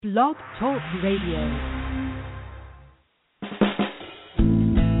Blog Talk Radio.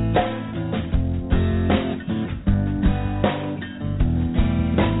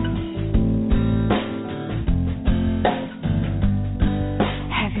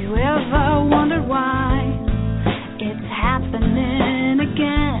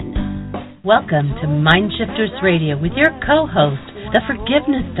 Welcome to Mindshifters Radio with your co-host, the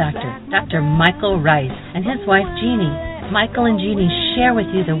Forgiveness Doctor, Dr. Michael Ryce, and his wife Jeanie. Michael and Jeanie share with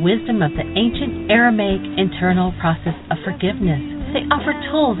you the wisdom of the ancient Aramaic internal process of forgiveness. They offer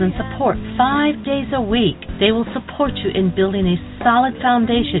tools and support 5 days a week. They will support you in building a solid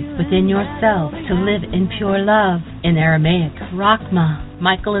foundation within yourself to live in pure love. In Aramaic, Rachma.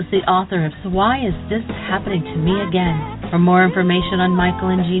 Michael is the author of So Why Is This Happening to Me Again? For more information on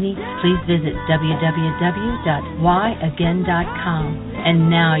Michael and Jeanie, please visit www.whyagain.com. And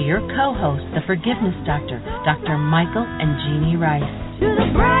now your co-host, the Forgiveness Doctor, Dr. Michael and Jeanie Ryce. To the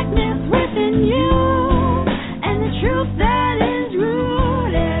brightness within you and the truth that is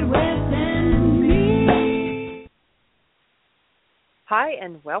rooted within me. Hi,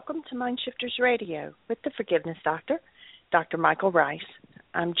 and welcome to Mindshifters Radio with the Forgiveness Doctor, Dr. Michael Ryce.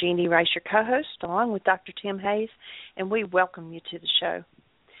 I'm Jeanie Ryce, your co-host, along with Dr. Tim Hayes, and we welcome you to the show.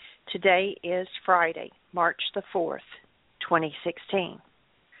 Today is Friday, March the 4th, 2016,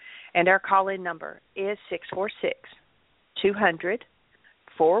 and our call-in number is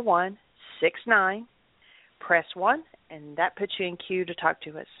 646-200-4169. Press 1, and that puts you in queue to talk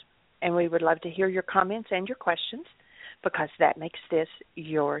to us. And we would love to hear your comments and your questions because that makes this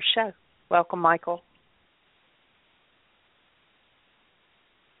your show. Welcome, Michael.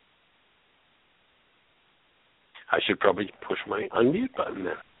 I should probably push my unmute button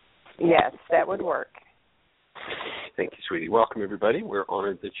then. Yes, that would work. Thank you, sweetie. Welcome, everybody. We're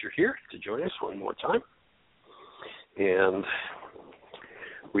honored that you're here to join us one more time. And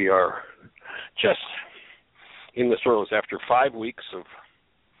we are just in the throes after 5 weeks of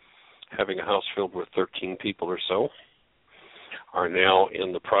having a house filled with 13 people or so, are now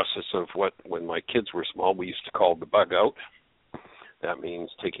in the process of what, when my kids were small, we used to call the bug out. That means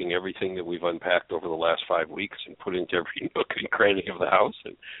taking everything that we've unpacked over the last 5 weeks and put into every nook and cranny of the house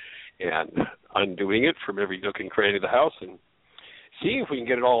and undoing it from every nook and cranny of the house and seeing if we can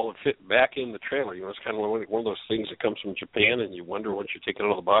get it all to fit back in the trailer. You know, it's kind of like one of those things that comes from Japan and you wonder once you take it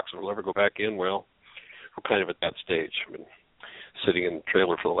out of the box if it'll ever go back in. Well, we're kind of at that stage. I've been sitting in the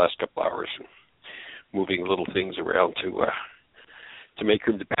trailer for the last couple hours and moving little things around to make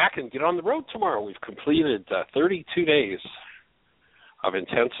room to pack and get on the road tomorrow. We've completed 32 days of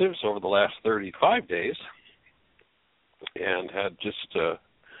intensives over the last 35 days and had just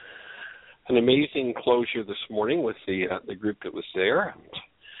an amazing closure this morning with the group that was there. And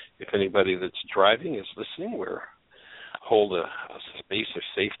if anybody that's driving is listening, we're hold a space of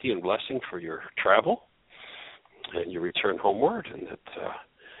safety and blessing for your travel and your return homeward, and that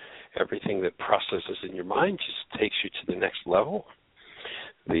everything that processes in your mind just takes you to the next level.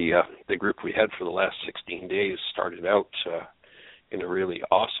 The group we had for the last 16 days started out in a really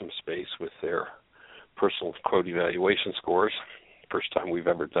awesome space with their personal quote evaluation scores. First time we've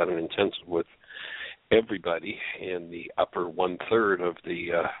ever done an intensive with everybody in the upper 1/3 of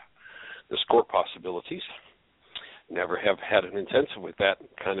the score possibilities. Never have had an intensive with that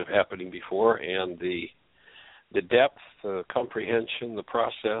kind of happening before, and the depth, the comprehension, the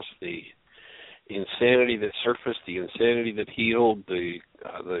process, the insanity that surfaced, the insanity that healed, the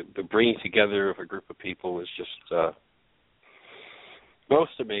bringing together of a group of people was just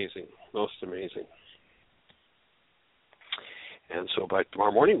most amazing. And so by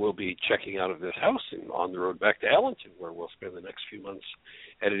tomorrow morning, we'll be checking out of this house and on the road back to Allenton, where we'll spend the next few months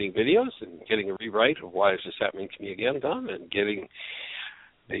editing videos and getting a rewrite of Why Is This Happening to Me Again done, and getting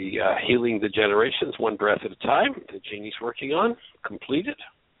the Healing the Generations One Breath at a Time that Jeanie's working on completed,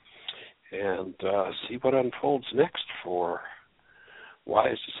 and see what unfolds next for Why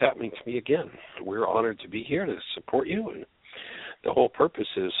Is This Happening to Me Again. We're honored to be here to support you, and the whole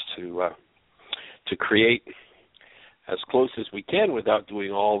purpose is to create as close as we can without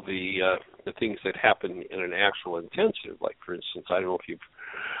doing all the things that happen in an actual intensive. Like, for instance, I don't know if you've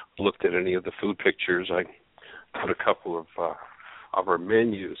looked at any of the food pictures. I put a couple of our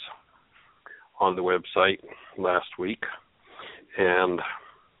menus on the website last week, and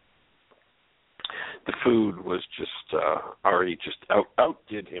the food was just already just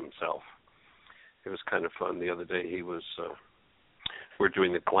outdid himself. It was kind of fun. The other day we're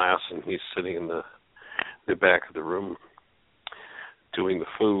doing the class, and he's sitting in the back of the room doing the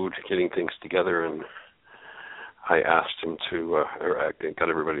food, getting things together, and I asked him I got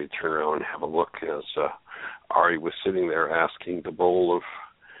everybody to turn around and have a look as Ari was sitting there asking the bowl of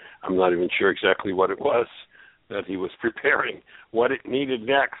I'm not even sure exactly what it was that he was preparing, what it needed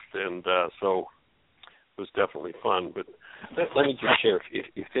next, and so it was definitely fun. But let me just share, if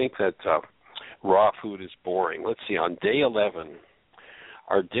you think that raw food is boring, let's see, on day 11,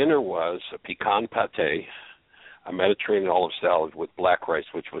 our dinner was a pecan pate, a Mediterranean olive salad with black rice,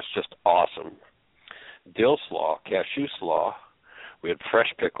 which was just awesome, dill slaw, cashew slaw, we had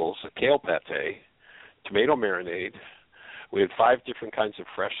fresh pickles, a kale pate, tomato marinade, we had 5 different kinds of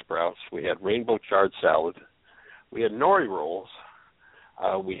fresh sprouts, we had rainbow chard salad, we had nori rolls,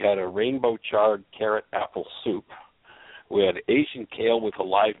 we had a rainbow chard carrot apple soup, we had Asian kale with a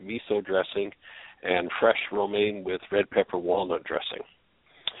live miso dressing, and fresh romaine with red pepper walnut dressing.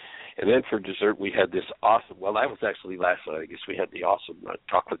 And then for dessert, we had this awesome, well, that was actually last night, I guess we had the awesome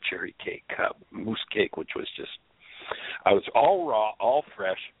chocolate cherry cake, mousse cake, which was just, it was all raw, all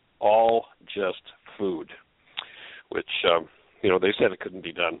fresh, all just food, which, they said it couldn't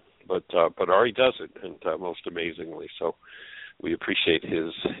be done, but Ari does it, and most amazingly. So we appreciate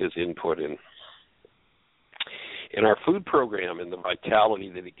his input in our food program and the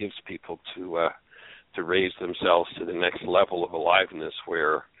vitality that it gives people to raise themselves to the next level of aliveness,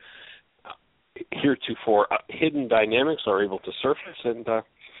 where heretofore hidden dynamics are able to surface and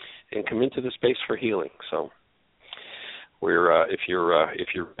come into the space for healing. So we're if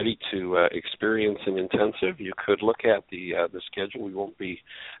you're ready to experience an intensive, you could look at the schedule. We won't be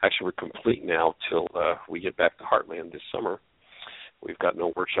we're complete now till we get back to Heartland this summer. We've got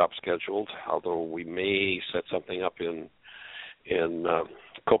no workshop scheduled, although we may set something up in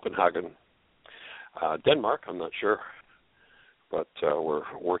Copenhagen, Denmark. I'm not sure, but we're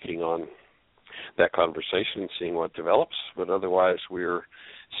working on that conversation and seeing what develops. But otherwise, we're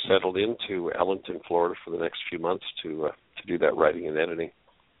settled into Allenton, Florida, for the next few months to do that writing and editing.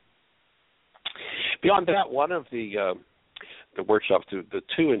 Beyond that, one of the workshops, the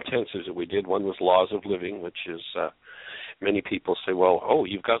 2 intensives that we did, one was Laws of Living, which is many people say, well,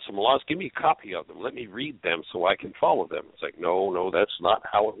 you've got some laws, give me a copy of them, let me read them so I can follow them. It's like, no, that's not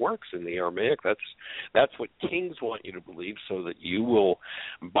how it works in the Aramaic. That's what kings want you to believe, so that you will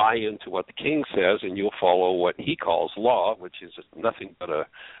buy into what the king says and you'll follow what he calls law, which is nothing but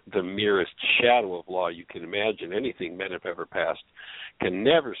the merest shadow of law you can imagine. Anything men have ever passed can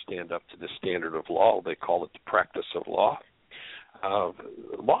never stand up to the standard of law. They call it the practice of law.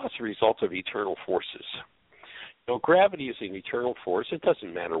 Law is a result of eternal forces. Gravity is an eternal force. It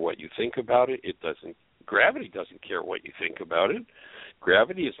doesn't matter what you think about it. Gravity doesn't care what you think about it.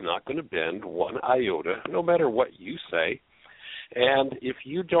 Gravity is not going to bend one iota, no matter what you say. And if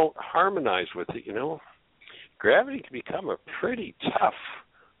you don't harmonize with it, gravity can become a pretty tough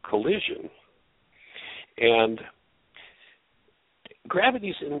collision. And gravity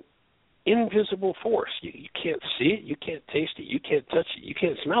is an invisible force. You can't see it, you can't taste it, you can't touch it, you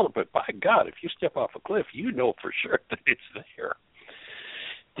can't smell it, but by God, if you step off a cliff, you know for sure that it's there.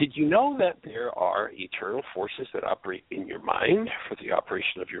 Did you know that there are eternal forces that operate in your mind for the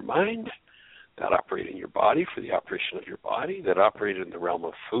operation of your mind, that operate in your body for the operation of your body, that operate in the realm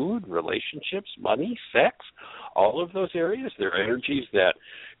of food, relationships, money, sex, all of those areas? There are energies that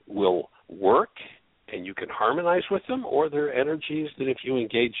will work and you can harmonize with them, or there are energies that if you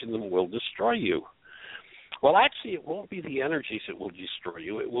engage in them will destroy you. Well, actually, it won't be the energies that will destroy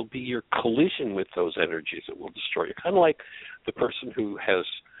you. It will be your collision with those energies that will destroy you. Kind of like the person who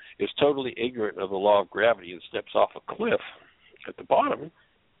is totally ignorant of the law of gravity and steps off a cliff at the bottom.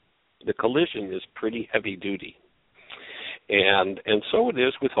 The collision is pretty heavy duty. And so it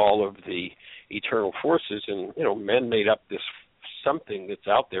is with all of the eternal forces. And, men made up this something that's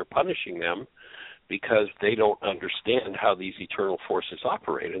out there punishing them, because they don't understand how these eternal forces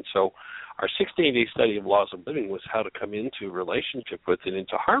operate. And so our 16-day study of Laws of Living was how to come into relationship with and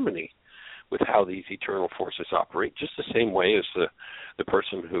into harmony with how these eternal forces operate, just the same way as the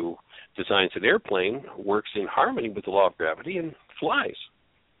person who designs an airplane works in harmony with the law of gravity and flies.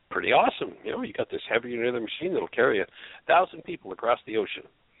 Pretty awesome. You got this heavier than other machine that will carry 1,000 people across the ocean.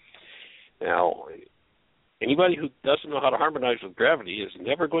 Now, anybody who doesn't know how to harmonize with gravity is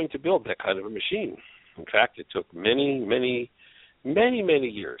never going to build that kind of a machine. In fact, it took many, many, many, many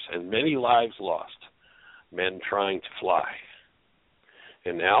years and many lives lost, men trying to fly.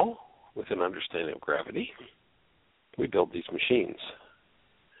 And now, with an understanding of gravity, we build these machines.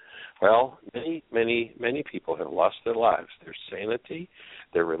 Well, many, many, many people have lost their lives, their sanity,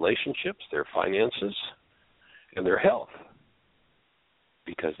 their relationships, their finances, and their health,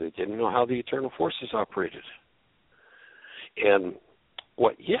 because they didn't know how the eternal forces operated. And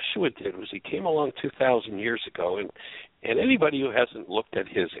what Yeshua did was he came along 2,000 years ago, and anybody who hasn't looked at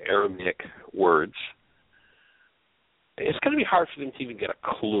his Aramaic words it's going to be hard for them to even get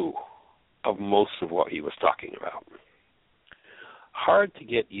a clue of most of what he was talking about. Hard to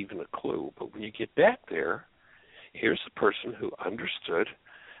get even a clue, but when you get back there, here's a person who understood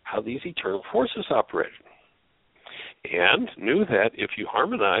how these eternal forces operated and knew that if you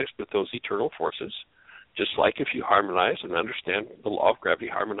harmonized with those eternal forces, just like if you harmonize and understand the law of gravity,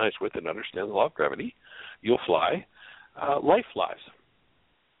 harmonize with and understand the law of gravity, you'll fly. Life flies.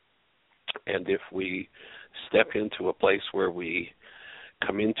 And if we step into a place where we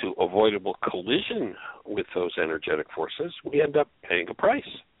come into avoidable collision with those energetic forces, we end up paying a price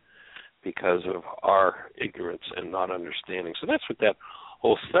because of our ignorance and not understanding. So that's what that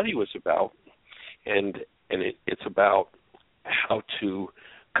whole study was about, and it's about how to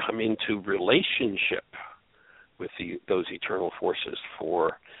come into relationship with those eternal forces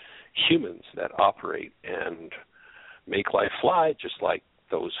for humans that operate and make life fly, just like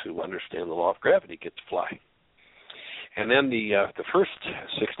those who understand the law of gravity get to fly. And then the first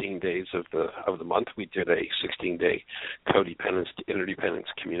 16 days of the month, we did a 16-day codependence to interdependence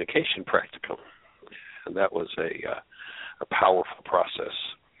communication practicum, and that was a powerful process.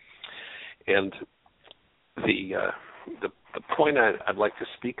 And the point I'd like to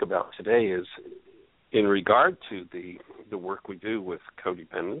speak about today is in regard to the work we do with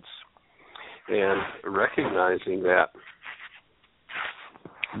codependence and recognizing that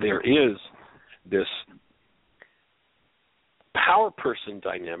there is this power person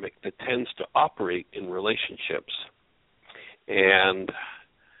dynamic that tends to operate in relationships. And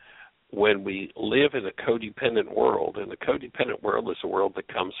when we live in a codependent world, and the codependent world is a world that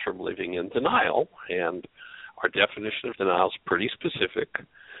comes from living in denial, and our definition of denial is pretty specific.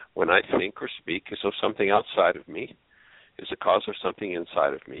 When I think or speak as though something outside of me is the cause of something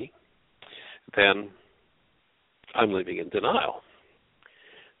inside of me, then I'm living in denial.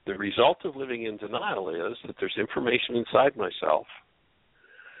 The result of living in denial is that there's information inside myself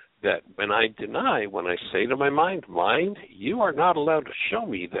that when I deny, when I say to my mind, you are not allowed to show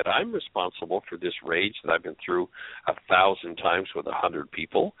me that I'm responsible for this rage that I've been through 1,000 times with 100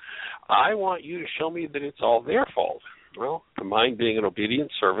 people. I want you to show me that it's all their fault. Well, the mind, being an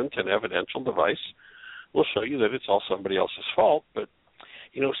obedient servant and evidential device, will show you that it's all somebody else's fault. But,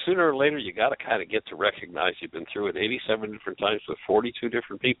 sooner or later you got to kind of get to recognize you've been through it 87 different times with 42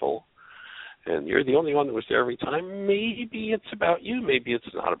 different people, and you're the only one that was there every time. Maybe it's about you. Maybe it's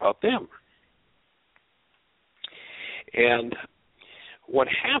not about them. And what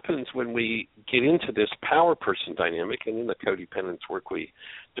happens when we get into this power person dynamic, and in the codependence work we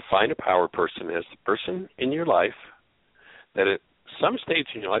define a power person as the person in your life that at some stage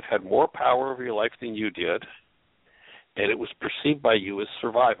in your life had more power over your life than you did, and it was perceived by you as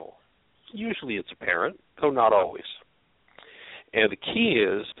survival. Usually it's a parent, though not always. And the key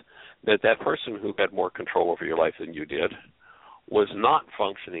is that person who had more control over your life than you did was not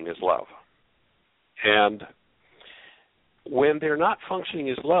functioning as love. And when they're not functioning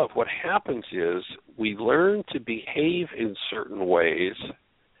as love, what happens is we learn to behave in certain ways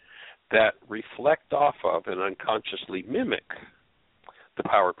that reflect off of and unconsciously mimic the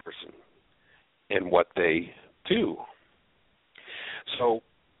power person and what they do. So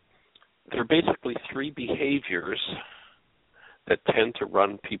there are basically three behaviors that tend to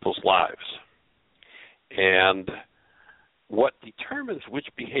run people's lives. And what determines which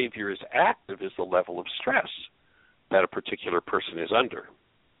behavior is active is the level of stress that a particular person is under.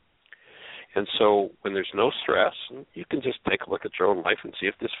 And so when there's no stress, you can just take a look at your own life and see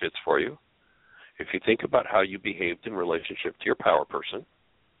if this fits for you. If you think about how you behaved in relationship to your power person,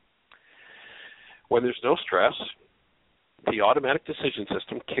 when there's no stress, the automatic decision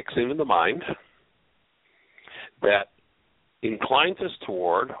system kicks in the mind that inclines us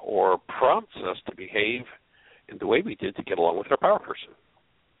toward or prompts us to behave in the way we did to get along with our power person.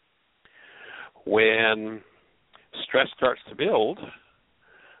 When stress starts to build,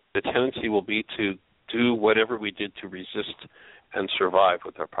 the tendency will be to do whatever we did to resist and survive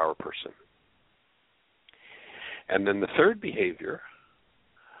with our power person. And then the third behavior,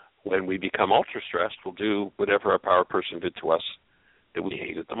 when we become ultra-stressed, we'll do whatever our power person did to us that we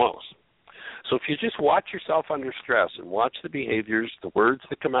hated the most. So if you just watch yourself under stress and watch the behaviors, the words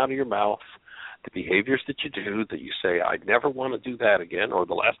that come out of your mouth, the behaviors that you do, that you say, I never want to do that again, or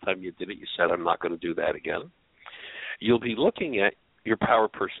the last time you did it, you said, I'm not going to do that again, you'll be looking at your power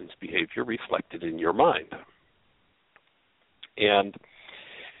person's behavior reflected in your mind. And,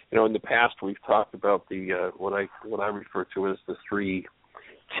 in the past we've talked about the what I refer to as the three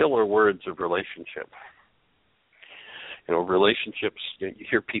killer words of relationship. Relationships, you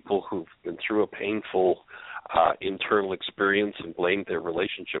hear people who've been through a painful internal experience and blamed their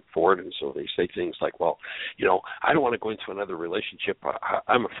relationship for it. And so they say things like, well, I don't want to go into another relationship.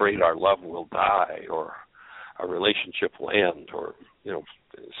 I'm afraid our love will die, or our relationship will end, or,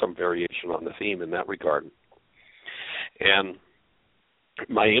 some variation on the theme in that regard. And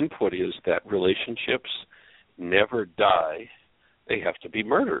my input is that relationships never die. They have to be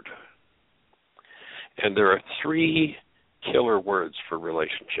murdered. And there are 3 killer words for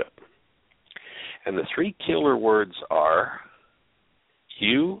relationship. And the 3 killer words are,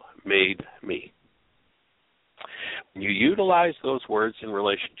 you made me. When you utilize those words in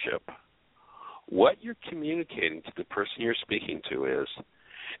relationship, what you're communicating to the person you're speaking to is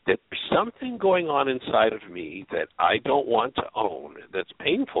that there's something going on inside of me that I don't want to own, that's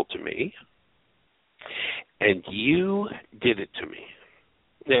painful to me, and you did it to me.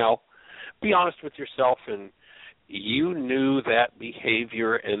 Now, be honest with yourself, and you knew that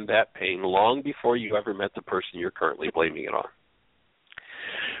behavior and that pain long before you ever met the person you're currently blaming it on.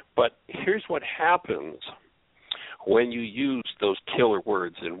 But here's what happens when you use those killer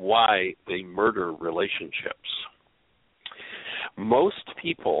words and why they murder relationships. Most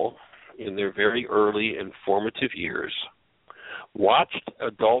people in their very early and formative years watched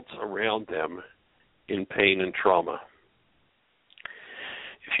adults around them in pain and trauma.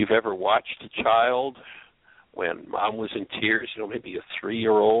 If you've ever watched a child when mom was in tears, maybe a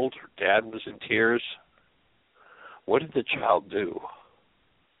 3-year-old, or dad was in tears, what did the child do?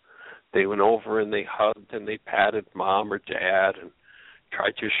 They went over and they hugged and they patted mom or dad and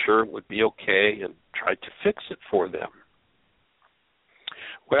tried to assure it would be okay and tried to fix it for them.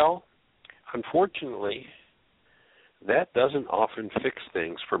 Well, unfortunately, that doesn't often fix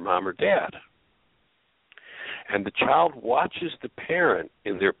things for mom or dad. And the child watches the parent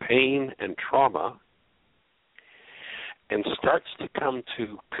in their pain and trauma and starts to come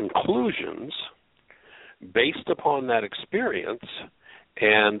to conclusions based upon that experience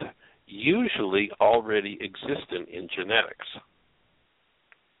and usually already existent in genetics.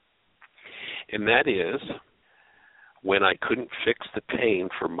 And that is, when I couldn't fix the pain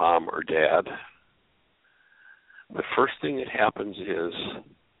for mom or dad, the first thing that happens is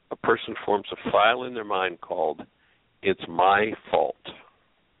a person forms a file in their mind called, "It's my fault."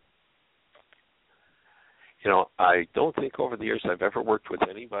 I don't think over the years I've ever worked with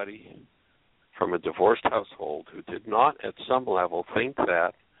anybody from a divorced household who did not at some level think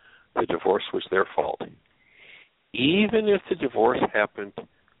that the divorce was their fault, even if the divorce happened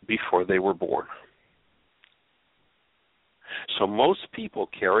before they were born. So most people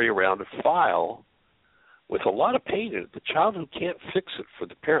carry around a file with a lot of pain in it. The child who can't fix it for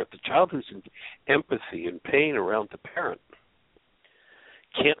the parent, the child who's in empathy and pain around the parent,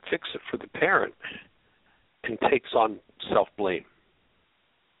 can't fix it for the parent and takes on self-blame.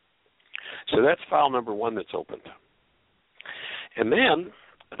 So that's file number 1 that's opened. And then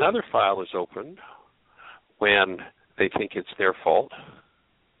another file is opened when they think it's their fault.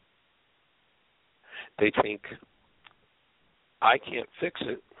 They think, I can't fix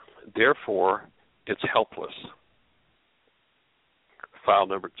it, therefore it's helpless. File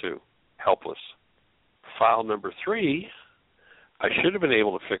number 2, helpless. File number 3, I should have been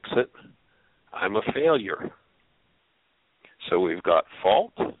able to fix it, I'm a failure. So we've got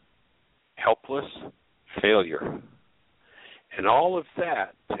fault, helpless, failure. And all of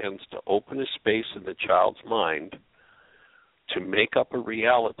that tends to open a space in the child's mind to make up a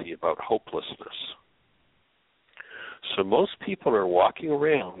reality about hopelessness. So most people are walking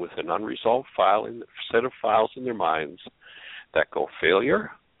around with an unresolved set of files in their minds that go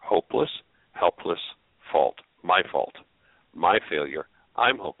failure, hopeless, helpless, fault, my failure,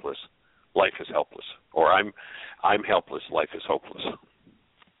 I'm hopeless, life is helpless, or I'm helpless, life is hopeless.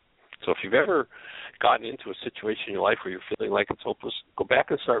 So if you've ever gotten into a situation in your life where you're feeling like it's hopeless, go back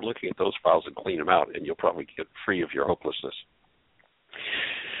and start looking at those files and clean them out, and you'll probably get free of your hopelessness.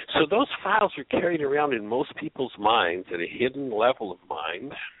 So those files are carried around in most people's minds at a hidden level of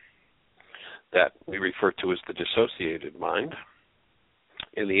mind that we refer to as the dissociated mind.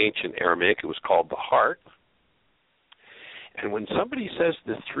 In the ancient Aramaic, it was called the heart. And when somebody says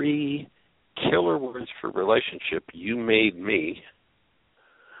the 3 killer words for relationship, you made me,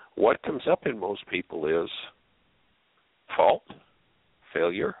 what comes up in most people is fault,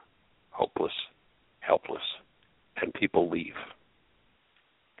 failure, hopeless, helpless, and people leave.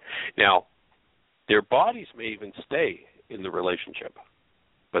 Now, their bodies may even stay in the relationship,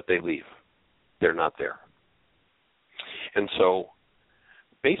 but they leave. They're not there. And so,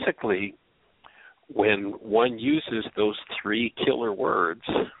 basically, when one uses those 3 killer words,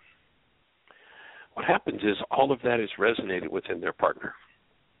 what happens is all of that is resonated within their partner.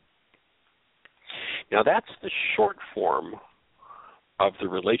 Now, that's the short form of the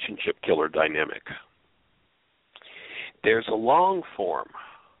relationship killer dynamic. There's a long form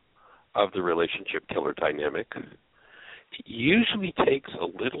of the relationship killer dynamic. It usually takes a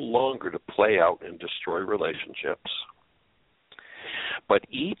little longer to play out and destroy relationships. But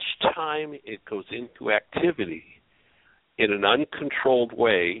each time it goes into activity in an uncontrolled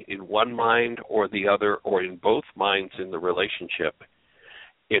way, in one mind or the other, or in both minds in the relationship,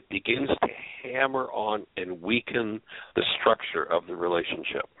 it begins to hammer on and weaken the structure of the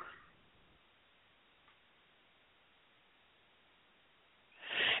relationship.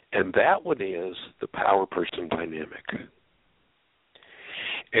 And that one is the power person dynamic.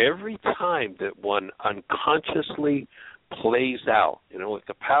 Every time that one unconsciously plays out, if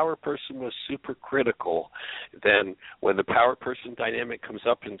the power person was super critical, then when the power person dynamic comes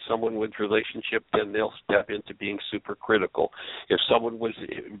up in someone with relationship, then they'll step into being super critical. If someone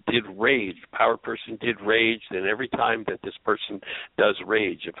did rage, power person did rage, then every time that this person does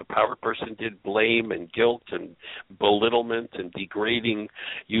rage, if a power person did blame and guilt and belittlement and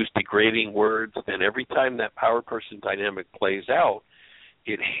use degrading words, then every time that power person dynamic plays out,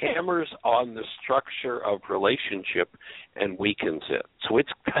 it hammers on the structure of relationship and weakens it. So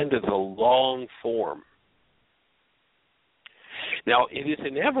it's kind of the long form. Now, it is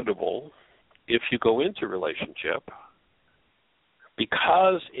inevitable if you go into relationship,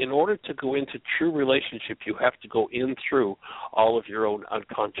 because in order to go into true relationship, you have to go in through all of your own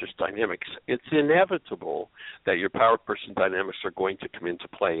unconscious dynamics. It's inevitable that your power person dynamics are going to come into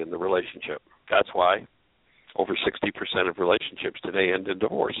play in the relationship. That's why over 60% of relationships today end in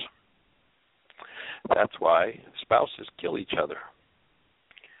divorce. That's why spouses kill each other,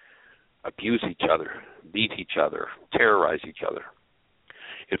 abuse each other, beat each other, terrorize each other.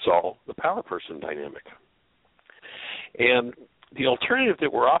 It's all the power person dynamic. And the alternative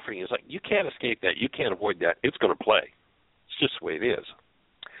that we're offering is you can't escape that. You can't avoid that. It's going to play. It's just the way it is.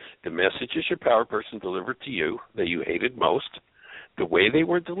 The messages your power person delivered to you that you hated most, the way they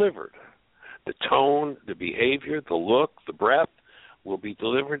were delivered, the tone, the behavior, the look, the breath will be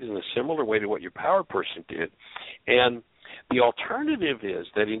delivered in a similar way to what your power person did. And the alternative is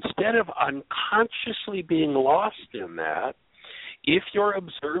that instead of unconsciously being lost in that, if you're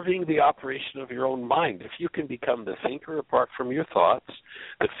observing the operation of your own mind, if you can become the thinker apart from your thoughts,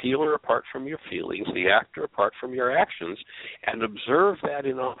 the feeler apart from your feelings, the actor apart from your actions, and observe that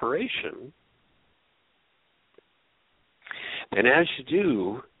in operation, then as you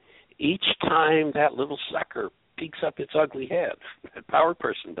do, each time that little sucker peeks up its ugly head, that power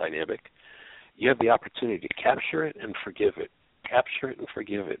person dynamic, you have the opportunity to capture it and forgive it, capture it and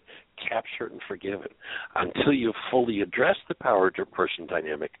forgive it, capture it and forgive it, until you've fully addressed the power person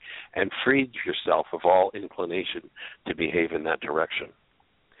dynamic and freed yourself of all inclination to behave in that direction.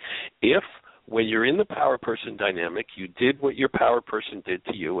 If, when you're in the power person dynamic, you did what your power person did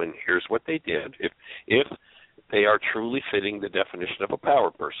to you, and here's what they did, if they are truly fitting the definition of a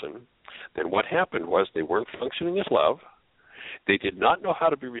power person, then what happened was they weren't functioning as love. They did not know how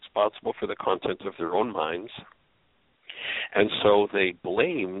to be responsible for the content of their own minds, and so they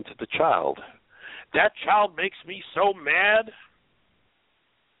blamed the child. That child makes me so mad.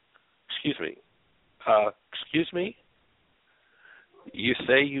 Excuse me? You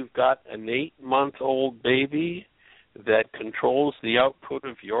say you've got an 8-month-old baby that controls the output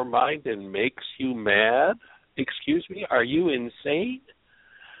of your mind and makes you mad? Excuse me, are you insane?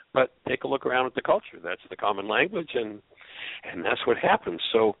 But take a look around at the culture. That's the common language, and that's what happens.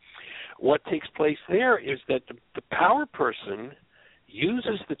 So what takes place there is that the power person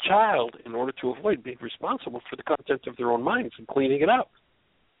uses the child in order to avoid being responsible for the content of their own minds and cleaning it up.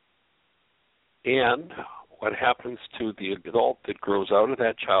 And what happens to the adult that grows out of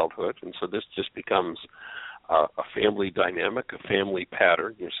that childhood, and so this just becomes a family dynamic, a family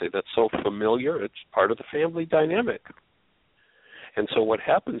pattern. You say, that's so familiar, it's part of the family dynamic. And so what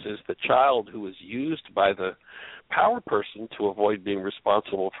happens is the child who is used by the power person to avoid being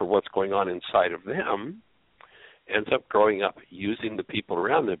responsible for what's going on inside of them ends up growing up using the people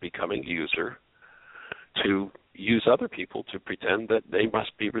around them, becoming a user, to use other people to pretend that they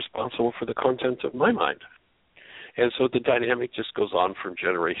must be responsible for the content of my mind. And so the dynamic just goes on from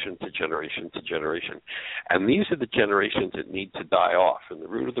generation to generation to generation. And these are the generations that need to die off. And the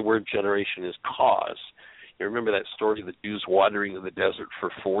root of the word generation is cause. You remember that story of the Jews wandering in the desert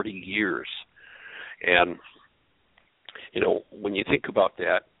for 40 years. And, when you think about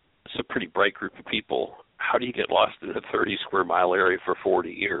that, it's a pretty bright group of people. How do you get lost in a 30-square-mile area for 40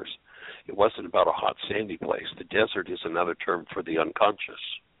 years? It wasn't about a hot, sandy place. The desert is another term for the unconscious.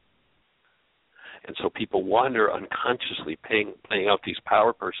 And so people wander unconsciously playing out these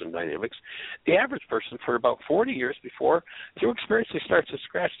power person dynamics. The average person, for about 40 years before, through experience, they start to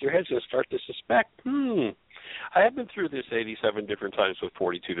scratch their heads and start to suspect, I have been through this 87 different times with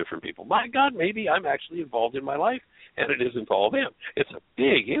 42 different people. My God, maybe I'm actually involved in my life, and it isn't all them. It's a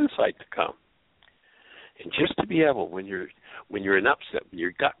big insight to come. And just to be able, when you're in upset, when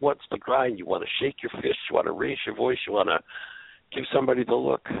your gut wants to grind, you want to shake your fist, you want to raise your voice, you want to give somebody the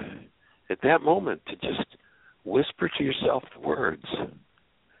look, at that moment to just whisper to yourself the words,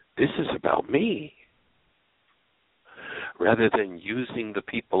 this is about me, rather than using the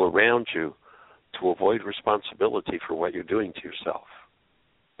people around you to avoid responsibility for what you're doing to yourself.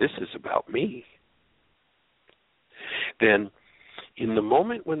 This is about me. Then in the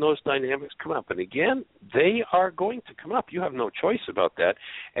moment when those dynamics come up, and again, they are going to come up. You have no choice about that.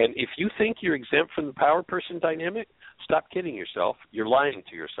 And if you think you're exempt from the power person dynamic, stop kidding yourself. You're lying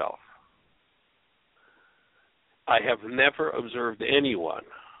to yourself. I have never observed anyone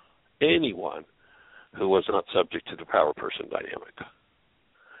who was not subject to the power person dynamic.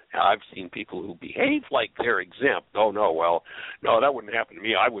 Now, I've seen people who behave like they're exempt. Oh, no, that wouldn't happen to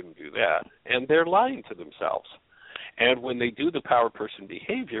me. I wouldn't do that. And they're lying to themselves. And when they do the power person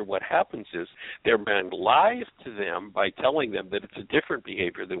behavior, what happens is their mind lies to them by telling them that it's a different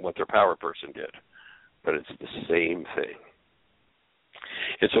behavior than what their power person did. But it's the same thing.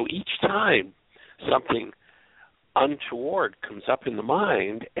 And so each time something untoward comes up in the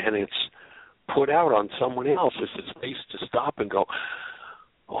mind and it's put out on someone else, it's a space to stop and go,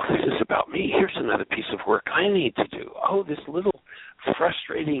 oh, this is about me. Here's another piece of work I need to do. Oh, this little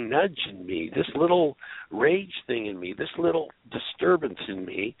frustrating nudge in me, this little rage thing in me, this little disturbance in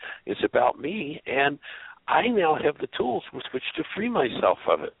me is about me, and I now have the tools with which to free myself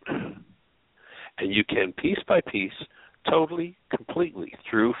of it. And you can, piece by piece, totally, completely,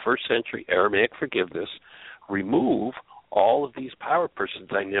 through first century Aramaic forgiveness, remove all of these power person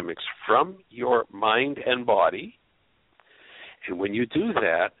dynamics from your mind and body. And when you do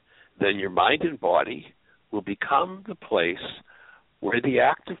that, then your mind and body will become the place where the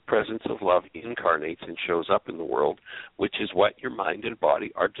active presence of love incarnates and shows up in the world, which is what your mind and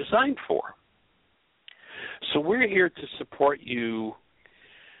body are designed for. So we're here to support you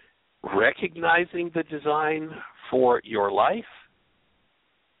recognizing the design for your life.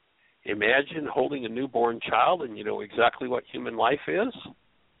 Imagine holding a newborn child and you know exactly what human life is.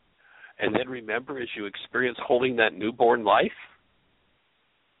 And then remember, as you experience holding that newborn life,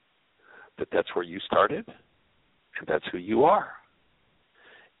 that's where you started, and that's who you are.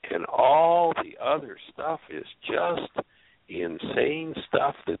 And all the other stuff is just insane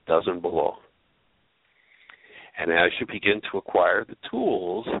stuff that doesn't belong. And as you begin to acquire the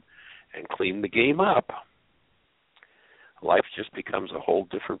tools and clean the game up, life just becomes a whole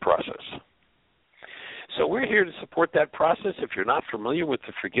different process. So we're here to support that process. If you're not familiar with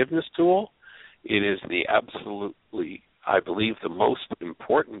the forgiveness tool, it is the absolutely, I believe, the most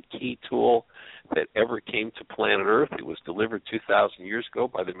important key tool that ever came to planet Earth. It was delivered 2,000 years ago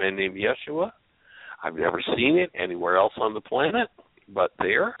by the man named Yeshua. I've never seen it anywhere else on the planet but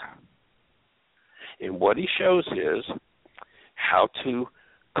there. And what he shows is how to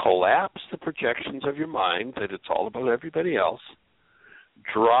collapse the projections of your mind, that it's all about everybody else,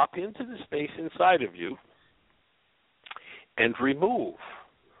 drop into the space inside of you, and remove.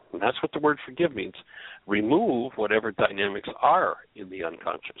 And that's what the word forgive means. Remove whatever dynamics are in the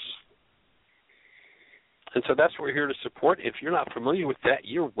unconscious. And so that's what we're here to support. If you're not familiar with that,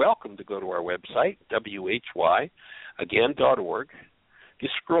 you're welcome to go to our website, whyagain.org. If you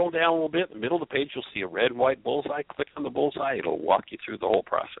scroll down a little bit, in the middle of the page, you'll see a red and white bullseye. Click on the bullseye. It'll walk you through the whole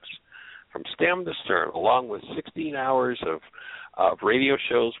process, from stem to stern, along with 16 hours of radio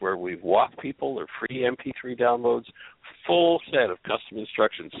shows where we've walked people, or free MP3 downloads, full set of custom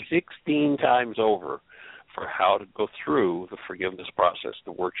instructions 16 times over for how to go through the forgiveness process,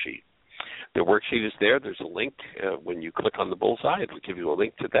 the worksheet. The worksheet is there. There's a link. When you click on the bullseye, it will give you a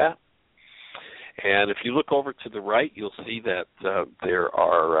link to that. And if you look over to the right, you'll see that there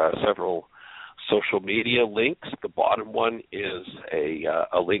are several social media links. The bottom one is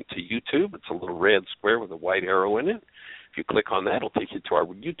a link to YouTube. It's a little red square with a white arrow in it. If you click on that, it'll take you to our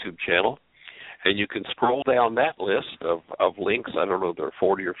YouTube channel. And you can scroll down that list of links. I don't know, there are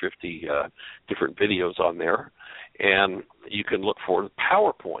 40 or 50 different videos on there. And you can look for the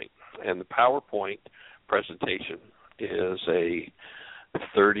PowerPoint. And the PowerPoint presentation is a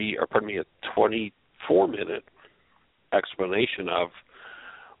 24-minute explanation of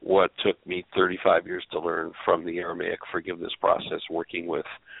what took me 35 years to learn from the Aramaic forgiveness process, working with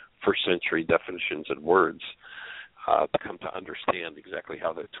first century definitions and words to come to understand exactly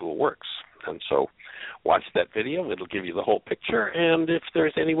how that tool works. And so watch that video. It'll give you the whole picture. And if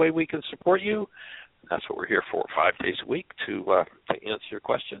there's any way we can support you, that's what we're here for, 5 days a week, to answer your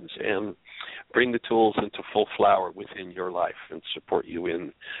questions and bring the tools into full flower within your life and support you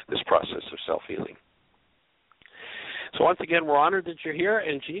in this process of self-healing. So once again, we're honored that you're here.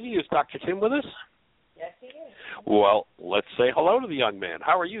 And Jeanie, is Dr. Tim with us? Yes, he is. Well, let's say hello to the young man.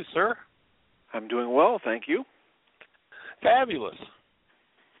 How are you, sir? I'm doing well, thank you. Fabulous.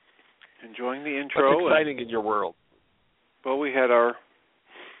 Enjoying the intro. What's exciting in your world? Well, we had our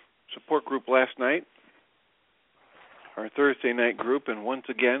support group last night, our Thursday night group, and once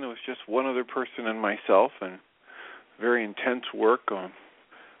again it was just one other person and myself, and very intense work on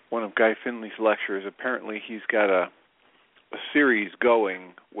one of Guy Finley's lectures. Apparently he's got a series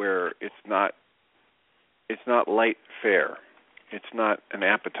going where it's not light fare. It's not an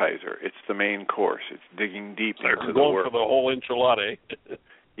appetizer. It's the main course. It's digging deep into the work. For the whole enchilada.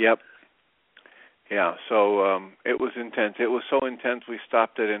 Yep. Yeah, so it was intense. It was so intense we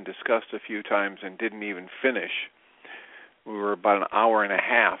stopped it and discussed a few times and didn't even finish. We were about an hour and a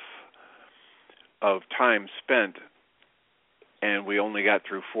half of time spent, and we only got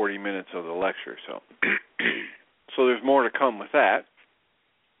through 40 minutes of the lecture. So so there's more to come with that.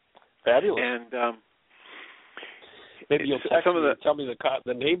 Fabulous. And maybe you'll tell me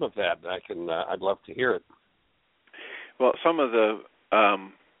the name of that. I'd love to hear it. Well, some of the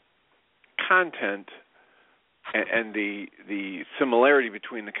content and the similarity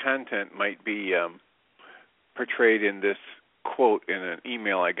between the content might be portrayed in this quote in an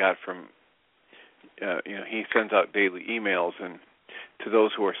email I got from, he sends out daily emails and to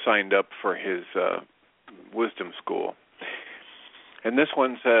those who are signed up for his wisdom school. And this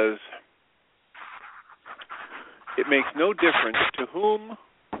one says, "It makes no difference to whom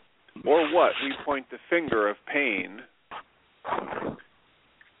or what we point the finger of pain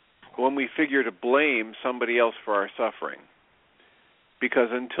when we figure to blame somebody else for our suffering. Because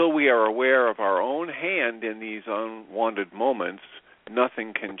until we are aware of our own hand in these unwanted moments,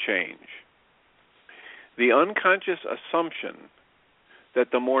 nothing can change. The unconscious assumption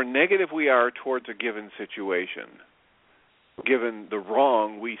that the more negative we are towards a given situation, given the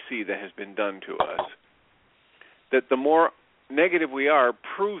wrong we see that has been done to us, that the more negative we are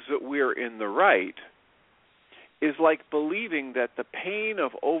proves that we're in the right, is like believing that the pain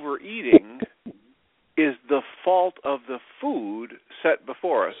of overeating is the fault of the food set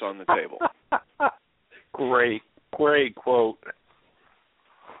before us on the table." Great quote.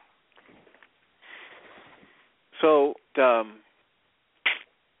 So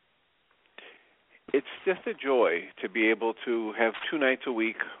it's just a joy to be able to have 2 nights a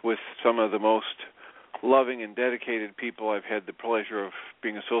week with some of the most loving and dedicated people I've had the pleasure of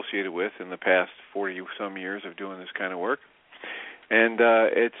being associated with in the past 40-some years of doing this kind of work. And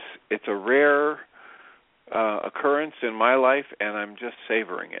it's a rare occurrence in my life, and I'm just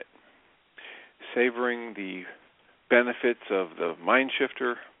savoring it. Savoring the benefits of the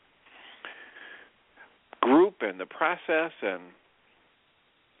Mindshifter group and the process and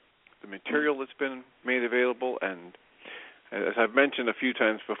the material that's been made available. And as I've mentioned a few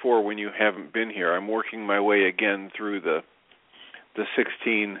times before when you haven't been here, I'm working my way again through the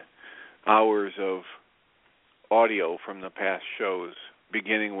 16 hours of audio from the past shows,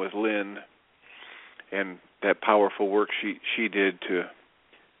 beginning with Lynn and that powerful work she did to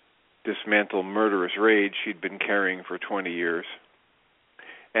dismantle murderous rage she'd been carrying for 20 years.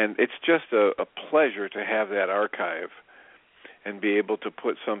 And it's just a pleasure to have that archive and be able to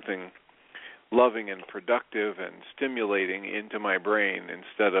put something loving and productive and stimulating into my brain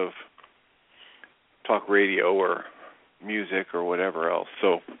instead of talk radio or music or whatever else.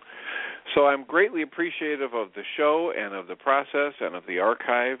 So I'm greatly appreciative of the show and of the process and of the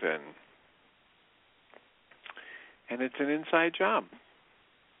archive, and it's an inside job.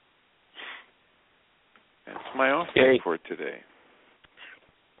 That's my offering for today.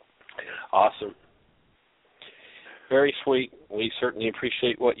 Awesome. Very sweet. We certainly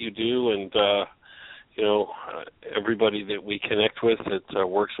appreciate what you do, and everybody that we connect with that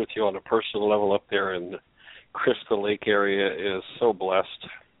works with you on a personal level up there in the Crystal Lake area is so blessed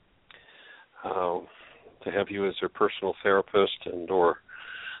to have you as their personal therapist and or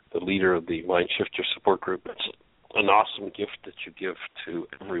the leader of the Mindshifter support group. It's an awesome gift that you give to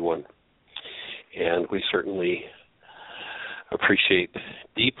everyone, and we certainly appreciate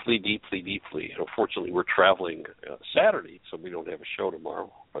deeply, deeply, deeply. Unfortunately, we're traveling Saturday, so we don't have a show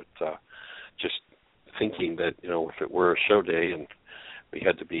tomorrow. But just thinking that, if it were a show day and we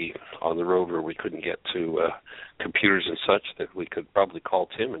had to be on the road where we couldn't get to computers and such, that we could probably call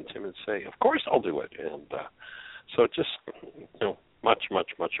Tim and Tim would say, "Of course I'll do it." And so just, much, much,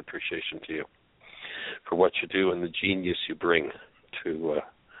 much appreciation to you for what you do and the genius you bring to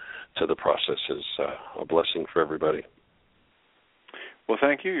the process. Is a blessing for everybody. Well,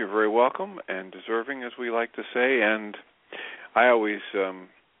 thank you. You're very welcome and deserving, as we like to say. And I always,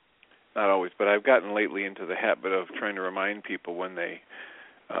 not always, but I've gotten lately into the habit of trying to remind people when they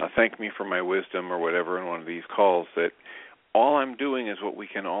thank me for my wisdom or whatever in one of these calls that all I'm doing is what we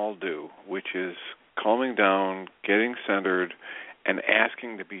can all do, which is calming down, getting centered, and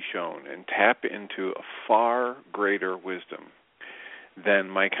asking to be shown and tap into a far greater wisdom than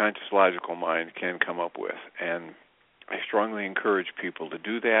my conscious logical mind can come up with. And I strongly encourage people to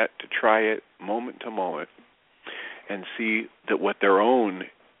do that, to try it moment to moment, and see that what their own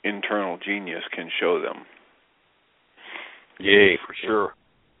internal genius can show them. Yay, for sure.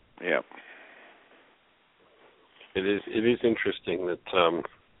 Yeah. It is interesting that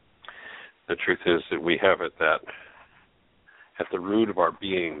the truth is that we have it that at the root of our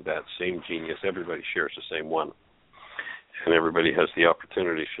being, that same genius, everybody shares the same one. And everybody has the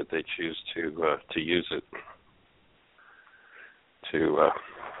opportunity, should they choose to use it, to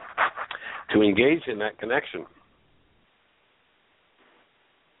engage in that connection.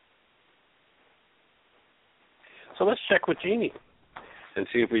 So let's check with Jeanie and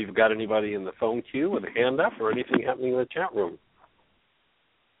see if we've got anybody in the phone queue with a hand up or anything happening in the chat room.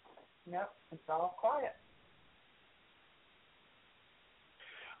 Nope, it's all quiet.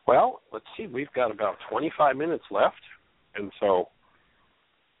 Well, let's see. We've got about 25 minutes left, and so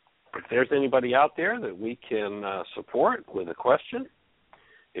if there's anybody out there that we can support with a question,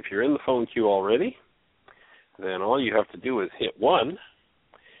 if you're in the phone queue already, then all you have to do is hit 1,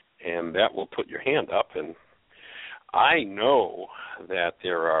 and that will put your hand up. And I know that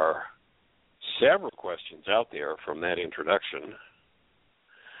there are several questions out there from that introduction.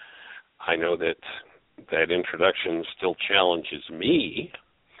 I know that that introduction still challenges me.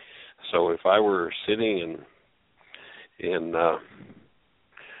 So if I were sitting in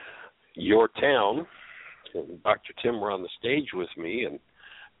your town, and Dr. Tim were on the stage with me, and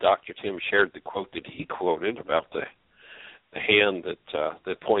Dr. Tim shared the quote that he quoted about the hand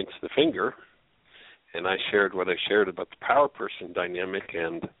that points the finger, and I shared what I shared about the power person dynamic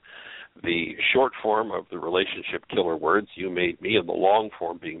and the short form of the relationship killer words, you made me, and the long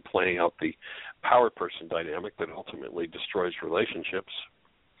form being playing out the power person dynamic that ultimately destroys relationships.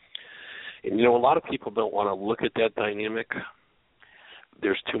 And, a lot of people don't want to look at that dynamic.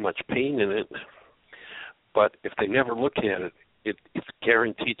 There's too much pain in it. But if they never look at it, it's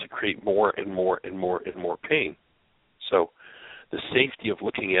guaranteed to create more and more and more and more pain. So the safety of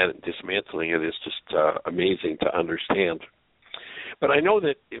looking at it and dismantling it is just amazing to understand. But I know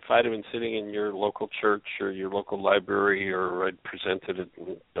that if I'd have been sitting in your local church or your local library, or I'd presented it,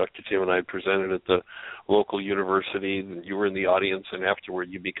 Dr. Tim and I had presented at the local university, and you were in the audience, and afterward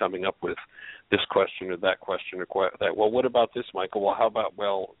you'd be coming up with this question or that question or that. Well, what about this, Michael? Well, how about,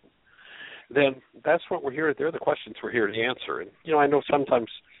 then that's what we're here. They're the questions we're here to answer. And, I know sometimes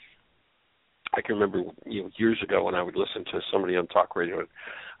I can remember, years ago when I would listen to somebody on talk radio, and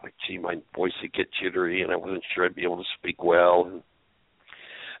like, gee, my voice would get jittery, and I wasn't sure I'd be able to speak well. And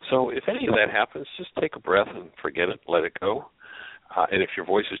so if any of that happens, just take a breath and forget it, let it go. And if your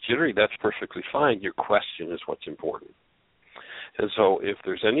voice is jittery, that's perfectly fine. Your question is what's important. And so if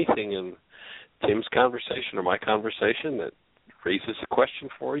there's anything in Tim's conversation or my conversation that raises a question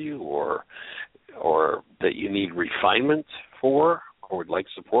for you, or that you need refinement for or would like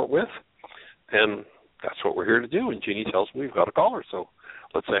support with, then that's what we're here to do. And Jeanie tells me we've got a caller, so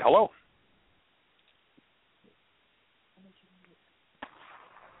let's say hello.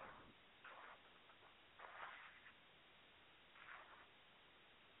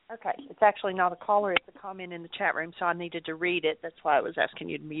 Okay, it's actually not a caller, it's a comment in the chat room, so I needed to read it. That's why I was asking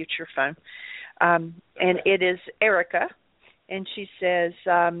you to mute your phone. And it is Erica, and she says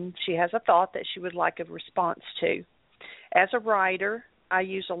she has a thought that she would like a response to. As a writer, I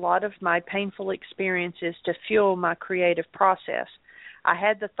use a lot of my painful experiences to fuel my creative process. I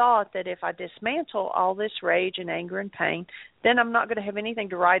had the thought that if I dismantle all this rage and anger and pain, then I'm not going to have anything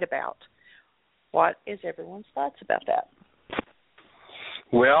to write about. What is everyone's thoughts about that?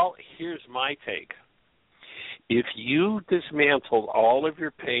 Well, here's my take. If you dismantled all of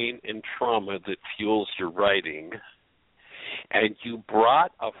your pain and trauma that fuels your writing, and you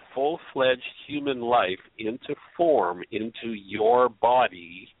brought a full-fledged human life into form, into your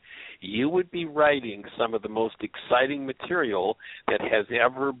body, you would be writing some of the most exciting material that has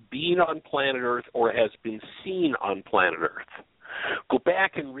ever been on planet Earth or has been seen on planet Earth. Go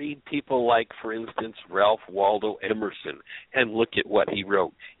back and read people like, for instance, Ralph Waldo Emerson, and look at what he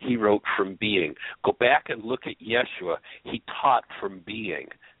wrote. He wrote from being. Go back and look at Yeshua. He taught from being.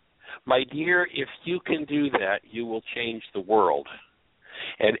 My dear, if you can do that, you will change the world.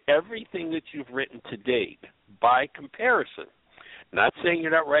 And everything that you've written to date, by comparison, not saying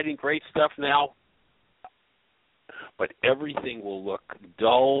you're not writing great stuff now, but everything will look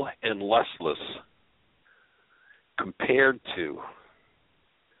dull and lustless compared to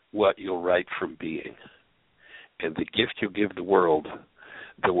what you'll write from being. And the gift you'll give the world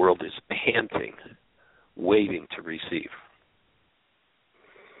is panting, waiting to receive.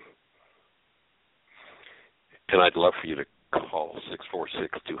 And I'd love for you to call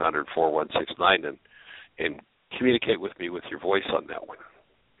 646-200-4169 and communicate with me with your voice on that one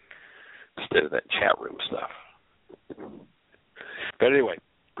instead of that chat room stuff. But anyway,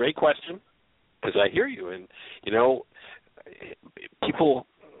 great question, because I hear you. And, you know, people,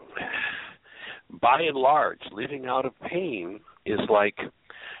 by and large, living out of pain is like,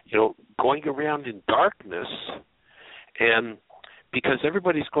 you know, going around in darkness. And because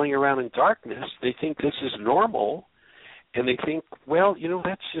everybody's going around in darkness, they think this is normal. And they think, well, you know,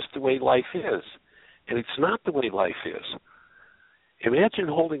 that's just the way life is. And it's not the way life is. Imagine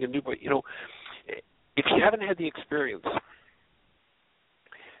holding a newborn. You know, if you haven't had the experience,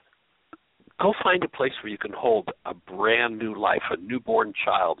 go find a place where you can hold a brand new life, a newborn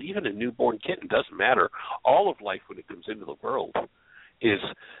child, even a newborn kitten. Doesn't matter. All of life when it comes into the world is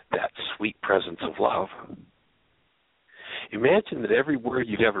that sweet presence of love. Imagine that every word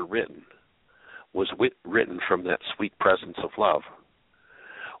you've ever written was written from that sweet presence of love.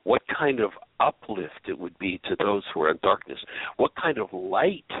 What kind of uplift it would be to those who are in darkness. What kind of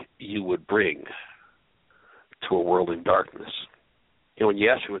light you would bring to a world in darkness. You know, when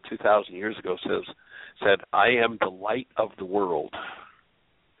Yeshua 2,000 years ago said, I am the light of the world,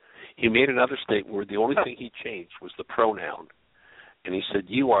 he made another statement where the only thing he changed was the pronoun. And he said,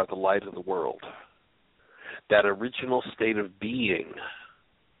 you are the light of the world. That original state of being,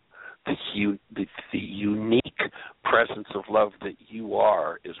 the unique presence of love that you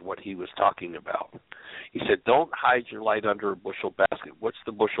are, is what he was talking about. He said, don't hide your light under a bushel basket. What's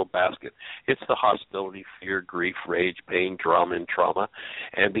the bushel basket? It's the hostility, fear, grief, rage, pain, drama, and trauma.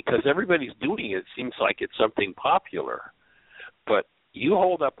 And because everybody's doing it, it seems like it's something popular. But you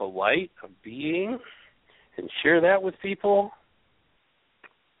hold up a light of being and share that with people,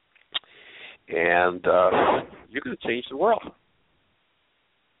 and you're going to change the world.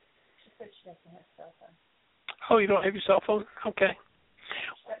 She said she doesn't have a cell phone. Oh, you don't have your cell phone? Okay.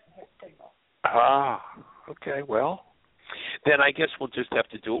 She doesn't have signal. Okay. Well, then I guess we'll just have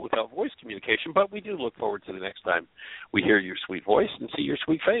to do it without voice communication, but we do look forward to the next time we hear your sweet voice and see your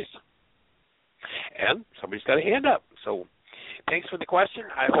sweet face. And somebody's got a hand up. So thanks for the question.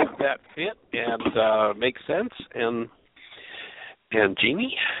 I hope that fit and makes sense. And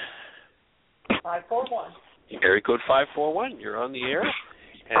Jeanie? 541. Area code 541. You're on the air.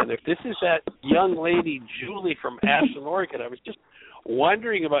 And if this is that young lady, Julie from Ashland, Oregon, I was just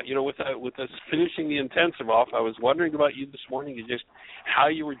wondering about, you know, with us finishing the intensive off, I was wondering about you this morning and just how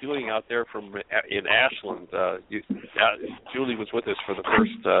you were doing out there in Ashland. Julie was with us for the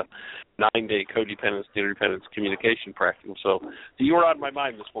first 9-day codependence, interdependence communication practical. So you were on my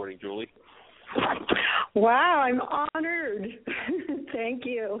mind this morning, Julie. Wow, I'm honored. Thank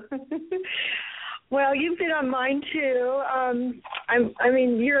you. Well, you've been on mine too.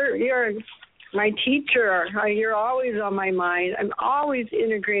 You're my teacher. You're always on my mind. I'm always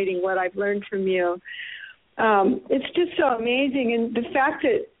integrating what I've learned from you. It's just so amazing, and the fact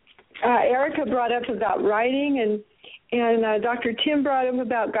that Erica brought up about writing, and Dr. Tim brought up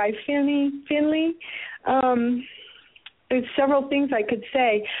about Guy Finley. There's several things I could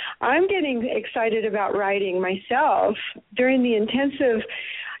say. I'm getting excited about writing myself. During the intensive,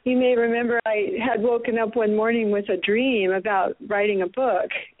 you may remember I had woken up one morning with a dream about writing a book,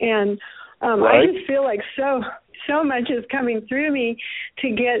 and right. I just feel like so much is coming through me to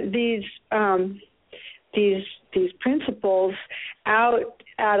get these principles out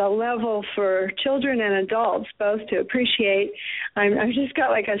at a level for children and adults both to appreciate. I've just got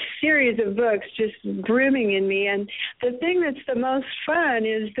like a series of books just brimming in me, and the thing that's the most fun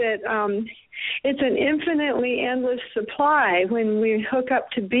is that it's an infinitely endless supply when we hook up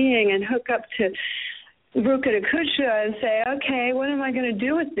to being and hook up to Rukha Kusha and say, okay, what am I going to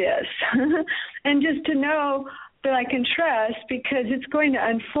do with this? And just to know that I can trust because it's going to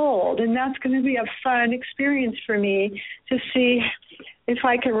unfold, and that's going to be a fun experience for me to see if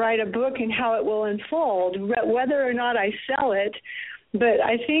I can write a book and how it will unfold, whether or not I sell it. But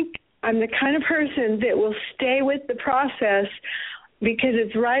I think I'm the kind of person that will stay with the process because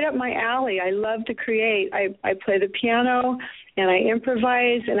it's right up my alley. I love to create. I play the piano and I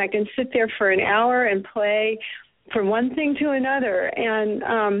improvise, and I can sit there for an hour and play from one thing to another.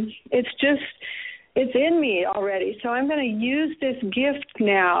 And it's in me already. So I'm going to use this gift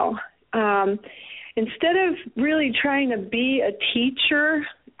now. Instead of really trying to be a teacher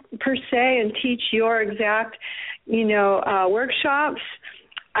per se and teach your exact, workshops,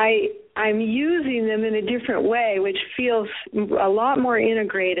 I'm using them in a different way, which feels a lot more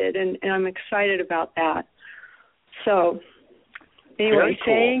integrated, and I'm excited about that. So, anyway,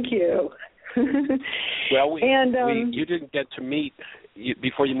 cool. Thank you. Well, you didn't get to meet,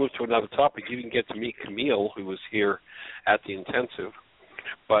 before you moved to another topic, you didn't get to meet Camille, who was here at the intensive,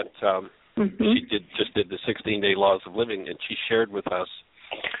 but she did the 16-Day Laws of Living, and she shared with us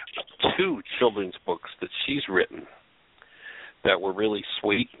 2 children's books that she's written that were really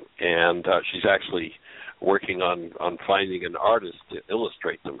sweet, and she's actually working on finding an artist to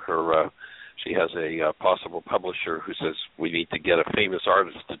illustrate them. She has a possible publisher who says we need to get a famous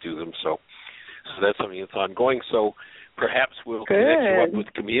artist to do them, so that's something that's ongoing. So perhaps we'll connect you up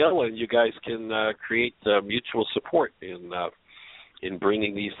with Camille, and you guys can create mutual support in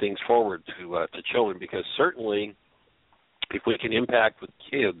bringing these things forward to children, because certainly if we can impact with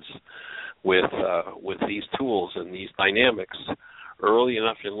kids with these tools and these dynamics early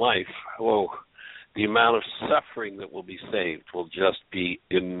enough in life, the amount of suffering that will be saved will just be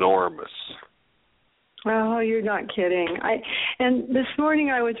enormous. Oh, you're not kidding. And this morning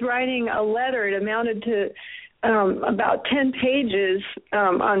I was writing a letter. It amounted to about 10 pages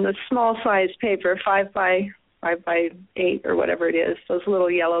on the small size paper, 5 by 8 or whatever it is, those little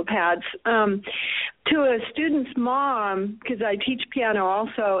yellow pads, to a student's mom, because I teach piano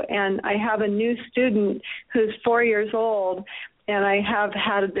also, and I have a new student who's 4 years old, and I have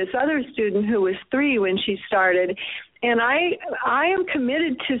had this other student who was 3 when she started, and I am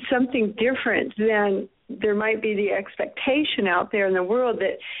committed to something different than there might be the expectation out there in the world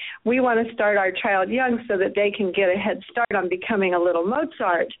that we want to start our child young so that they can get a head start on becoming a little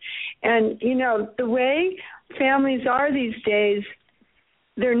Mozart. And, the way families are these days,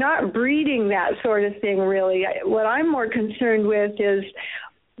 they're not breeding that sort of thing, really. What I'm more concerned with is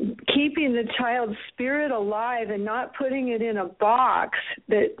keeping the child's spirit alive and not putting it in a box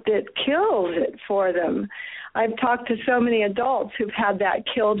that kills it for them. I've talked to so many adults who've had that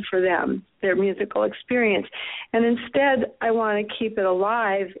killed for them, their musical experience. And instead, I want to keep it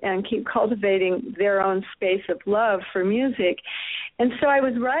alive and keep cultivating their own space of love for music. And so I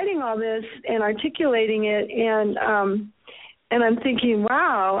was writing all this and articulating it, and I'm thinking,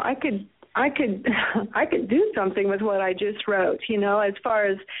 wow, I could do something with what I just wrote, as far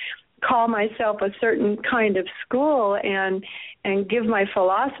as call myself a certain kind of school and give my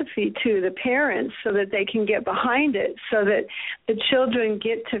philosophy to the parents so that they can get behind it, so that the children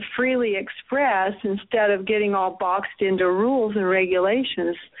get to freely express instead of getting all boxed into rules and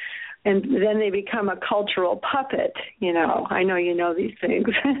regulations. And then they become a cultural puppet, I know you know these things.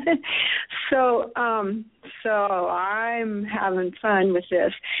 So I'm having fun with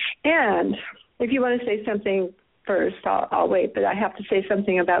this. And if you want to say something first, I'll wait, but I have to say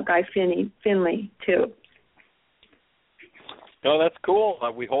something about Guy Finley, too. No, that's cool.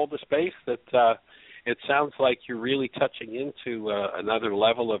 We hold the space that it sounds like you're really touching into another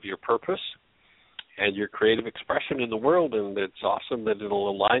level of your purpose and your creative expression in the world, and it's awesome that it'll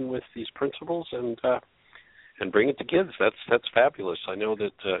align with these principles and bring it to kids. That's fabulous. I know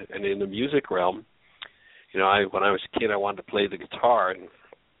that, and in the music realm, when I was a kid, I wanted to play the guitar, and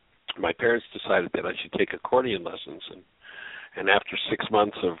my parents decided that I should take accordion lessons, and after 6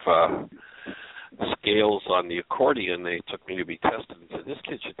 months of scales on the accordion, they took me to be tested and said, this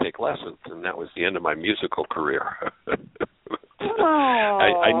kid should take lessons, and that was the end of my musical career.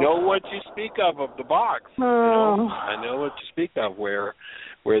 I know what you speak of the box. I know what you speak of, where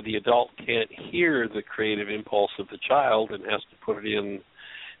the adult can't hear the creative impulse of the child and has to put it in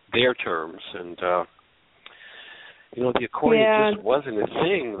their terms. And, the accordion just wasn't a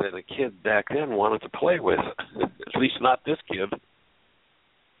thing that a kid back then wanted to play with, at least not this kid.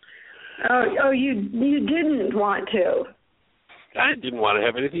 Oh, you didn't want to? I didn't want to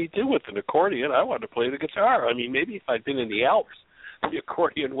have anything to do with an accordion. I wanted to play the guitar. I mean, maybe if I'd been in the Alps, the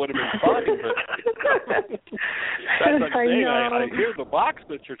accordion would have been fine, but that's what I'm saying. I hear the box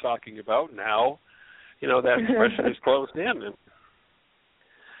that you're talking about now. That expression is closed in. And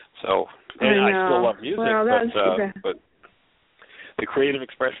so, and I still love music, but the creative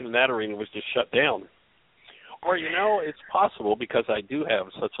expression in that arena was just shut down. Or, it's possible, because I do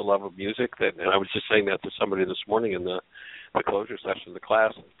have such a love of music and I was just saying that to somebody this morning in the the closure session of the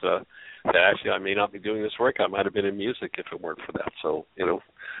class that actually I may not be doing this work. I might have been in music if it weren't for that. So,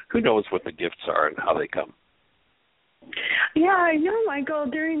 who knows what the gifts are and how they come. Yeah, I know, Michael.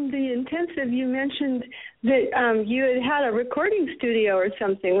 During the intensive, you mentioned that you had a recording studio or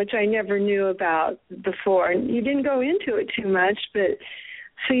something, which I never knew about before. And you didn't go into it too much, but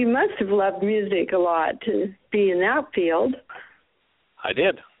so you must have loved music a lot to be in that field. I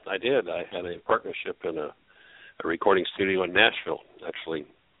did. I had a partnership in a recording studio in Nashville, actually,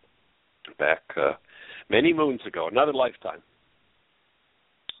 back many moons ago, another lifetime.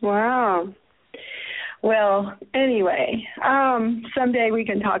 Wow. Well, anyway, someday we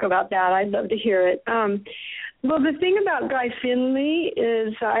can talk about that. I'd love to hear it. Well, the thing about Guy Finley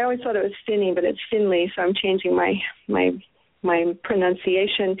is I always thought it was Finney, but it's Finley, so I'm changing my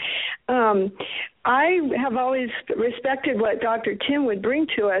pronunciation. I have always respected what Dr. Tim would bring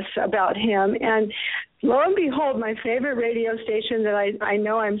to us about him, and lo and behold, my favorite radio station that I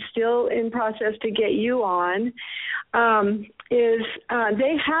know I'm still in process to get you on is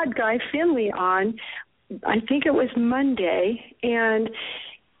they had Guy Finley on. I think it was Monday, and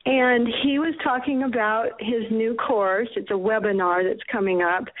he was talking about his new course. It's a webinar that's coming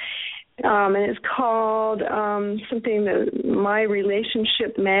up, and it's called something, My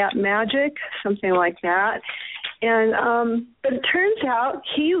Relationship Magic, something like that. And but it turns out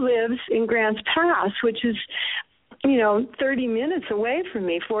he lives in Grants Pass, which is 30 minutes away from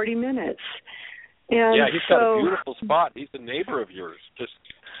me, 40 minutes. And yeah, he's got a beautiful spot. He's a neighbor of yours. Just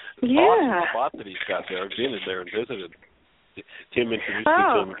awesome spot that he's got there. I've been in there and visited. Tim introduced me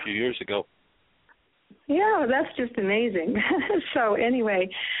to him a few years ago. Yeah, that's just amazing. So anyway,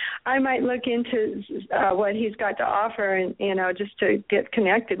 I might look into what he's got to offer and, just to get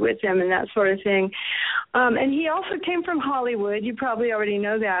connected with him and that sort of thing. And he also came from Hollywood. You probably already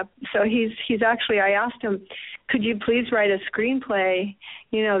know that. So he's actually, I asked him, could you please write a screenplay,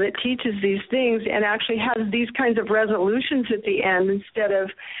 that teaches these things and actually has these kinds of resolutions at the end instead of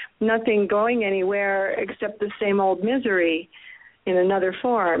nothing going anywhere except the same old misery in another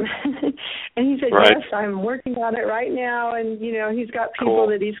form. And he said, right. Yes, I'm working on it right now. And, he's got people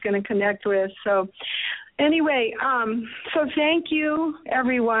that he's going to connect with. So anyway, so thank you,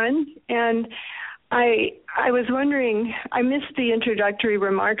 everyone. And I was wondering, I missed the introductory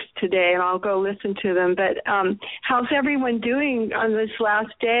remarks today, and I'll go listen to them. But how's everyone doing on this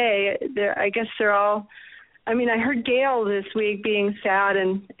last day? I guess they're all, I heard Gail this week being sad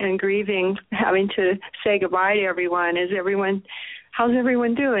and grieving, having to say goodbye to everyone. How's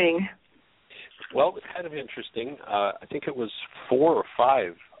everyone doing? Well, it was kind of interesting. I think it was 4 or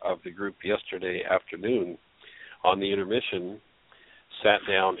 5 of the group yesterday afternoon on the intermission sat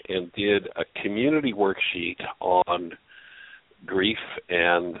down and did a community worksheet on grief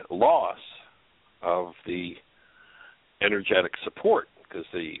and loss of the energetic support, because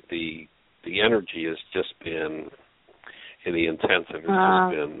the energy has just been in the intensive. It's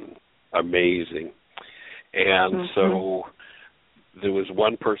just been amazing. And so there was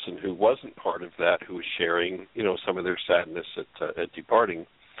one person who wasn't part of that who was sharing, some of their sadness at departing.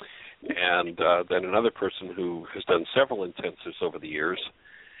 And then another person who has done several intensives over the years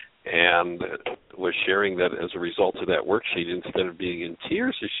and was sharing that as a result of that worksheet, instead of being in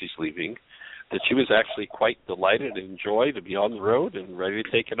tears as she's leaving, that she was actually quite delighted and joy to be on the road and ready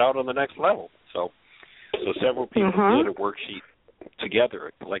to take it out on the next level. So several people did a worksheet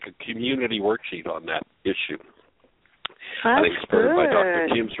together, like a community worksheet on that issue. I think spurred by Dr.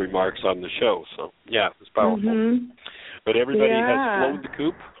 Tim's remarks on the show. So, yeah, it was powerful. But everybody has flowed the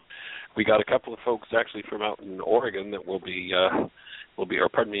coop. We got a couple of folks actually from out in Oregon that will be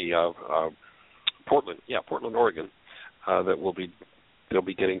Portland, Oregon, they'll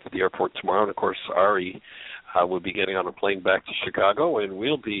be getting to the airport tomorrow. And of course, Ari will be getting on a plane back to Chicago, and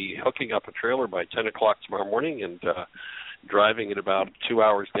we'll be hooking up a trailer by 10 o'clock tomorrow morning and driving at about 2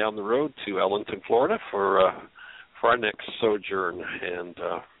 hours down the road to Ellington, Florida for our next sojourn and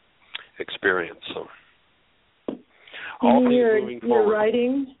experience. So all things moving forward. You're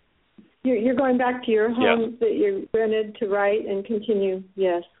writing. You're going back to your home that you rented to write and continue.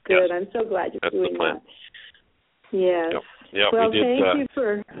 Yes, good. Yes. I'm so glad you're doing that. Yes. Yep, well, we did, thank you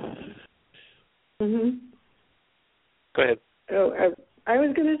for. Go ahead. Oh, I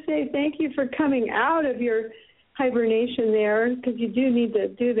was going to say thank you for coming out of your hibernation there, because you do need to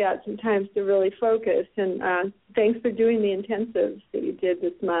do that sometimes to really focus. And thanks for doing the intensives that you did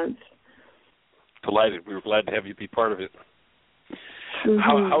this month. Delighted. We were glad to have you be part of it.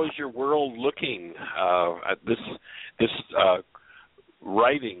 How is your world looking? This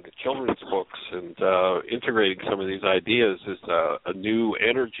writing children's books and integrating some of these ideas is a new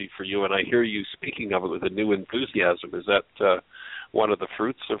energy for you, and I hear you speaking of it with a new enthusiasm. Is that one of the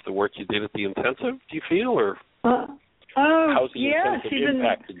fruits of the work you did at the intensive, do you feel, or how's the intensive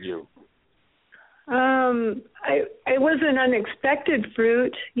impacted you? It was an unexpected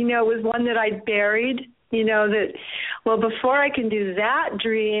fruit. You know, it was one that I buried. You know, that, well, before I can do that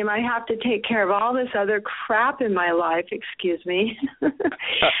dream, I have to take care of all this other crap in my life, excuse me.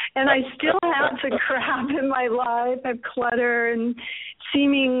 And I still have the crap in my life. I have clutter and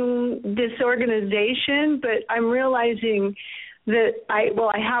seeming disorganization, but I'm realizing that I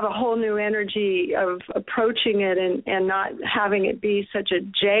have a whole new energy of approaching it and not having it be such a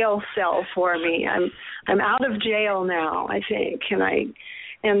jail cell for me. I'm out of jail now, I think,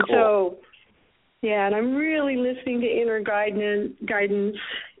 and cool. So yeah, and I'm really listening to inner guidance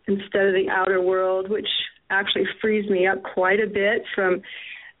instead of the outer world, which actually frees me up quite a bit from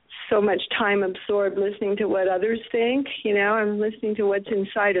so much time absorbed listening to what others think. You know, I'm listening to what's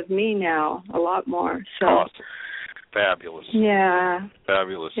inside of me now a lot more. So. Awesome. Fabulous. Yeah.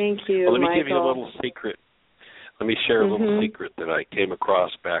 Fabulous. Thank you, well, let me Michael. give you a little secret. Let me share a little secret that I came across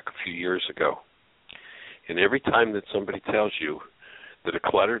back a few years ago. And every time that somebody tells you that a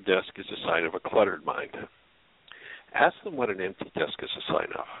cluttered desk is a sign of a cluttered mind, ask them what an empty desk is a sign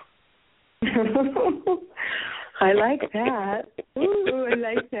of. I like that. Ooh, I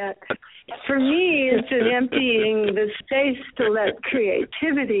like that. For me, it's an emptying the space to let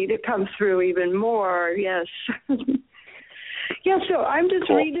creativity to come through even more, yes. Yeah, so I'm just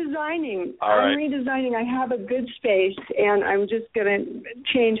redesigning. I'm redesigning. I have a good space, and I'm just going to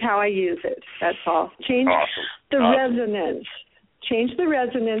change how I use it. That's all. Change the resonance. Change the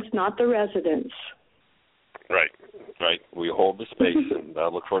resonance, not the residence. Right. We hold the space, and I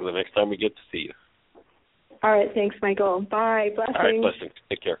look forward to the next time we get to see you. All right, thanks, Michael. Bye. Blessings. All right, blessings.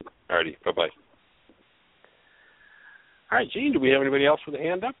 Take care. All righty, bye-bye. All right, Jean, do we have anybody else with a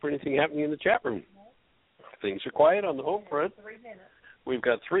hand up or anything happening in the chat room? Things are quiet on the home front. 3 minutes. We've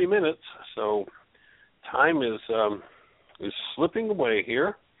got 3 minutes, so time is slipping away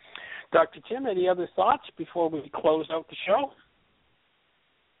here. Dr. Tim, any other thoughts before we close out the show?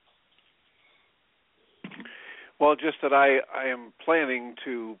 Well, just that I am planning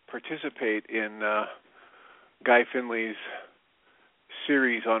to participate in Guy Finley's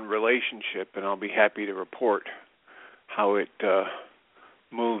series on relationship, and I'll be happy to report how it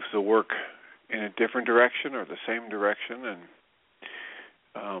moves the work in a different direction or the same direction.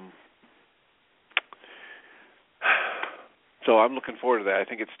 And so I'm looking forward to that. I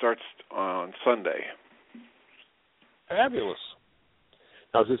think it starts on Sunday. Fabulous.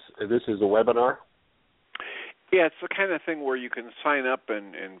 Now, this is a webinar? Yeah, it's the kind of thing where you can sign up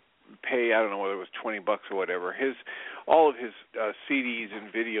and pay, I don't know whether it was $20 or whatever. All of his CDs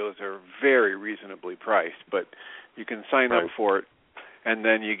and videos are very reasonably priced, but you can sign up for it, and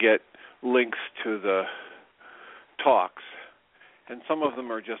then you get links to the talks. And some of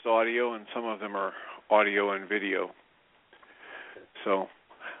them are just audio, and some of them are audio and video. So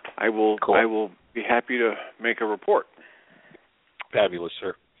I will be happy to make a report. Fabulous,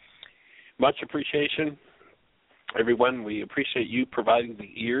 sir. Much appreciation. Everyone, we appreciate you providing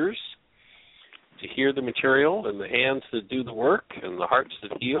the ears to hear the material and the hands that do the work and the hearts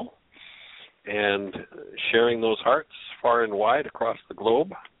that heal, and sharing those hearts far and wide across the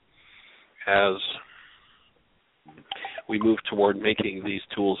globe as we move toward making these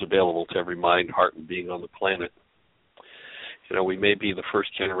tools available to every mind, heart, and being on the planet. You know, we may be the first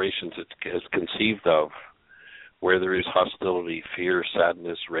generations that has conceived of where there is hostility, fear,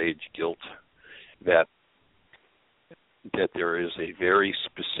 sadness, rage, guilt, that there is a very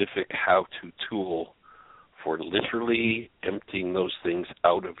specific how-to tool for literally emptying those things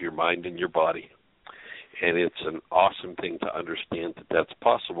out of your mind and your body. And it's an awesome thing to understand that that's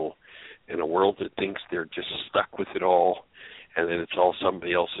possible in a world that thinks they're just stuck with it all and that it's all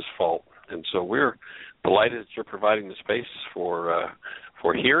somebody else's fault. And so we're delighted that you're providing the space for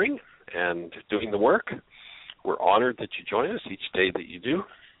hearing and doing the work. We're honored that you join us each day that you do.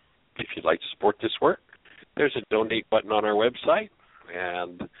 If you'd like to support this work, there's a donate button on our website,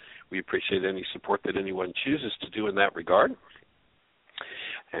 and we appreciate any support that anyone chooses to do in that regard.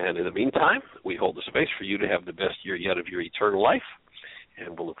 And in the meantime, we hold the space for you to have the best year yet of your eternal life,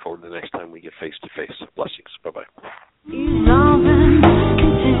 and we'll look forward to the next time we get face-to-face. Blessings. Bye-bye.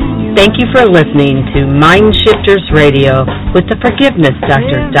 Thank you for listening to Mindshifters Radio with the Forgiveness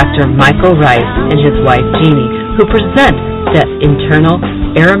Doctor, Dr. Michael Ryce, and his wife, Jeanie, who present the internal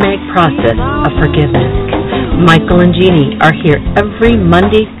Aramaic process of forgiveness. Michael and Jeanie are here every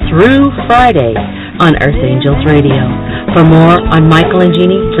Monday through Friday on Earth Angels Radio. For more on Michael and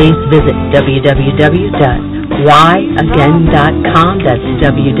Jeanie, please visit www.whyagain.com. That's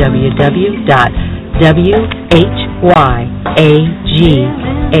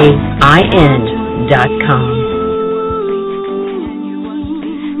www.whyagain.com.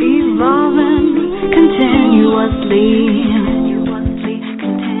 Evolving continuously.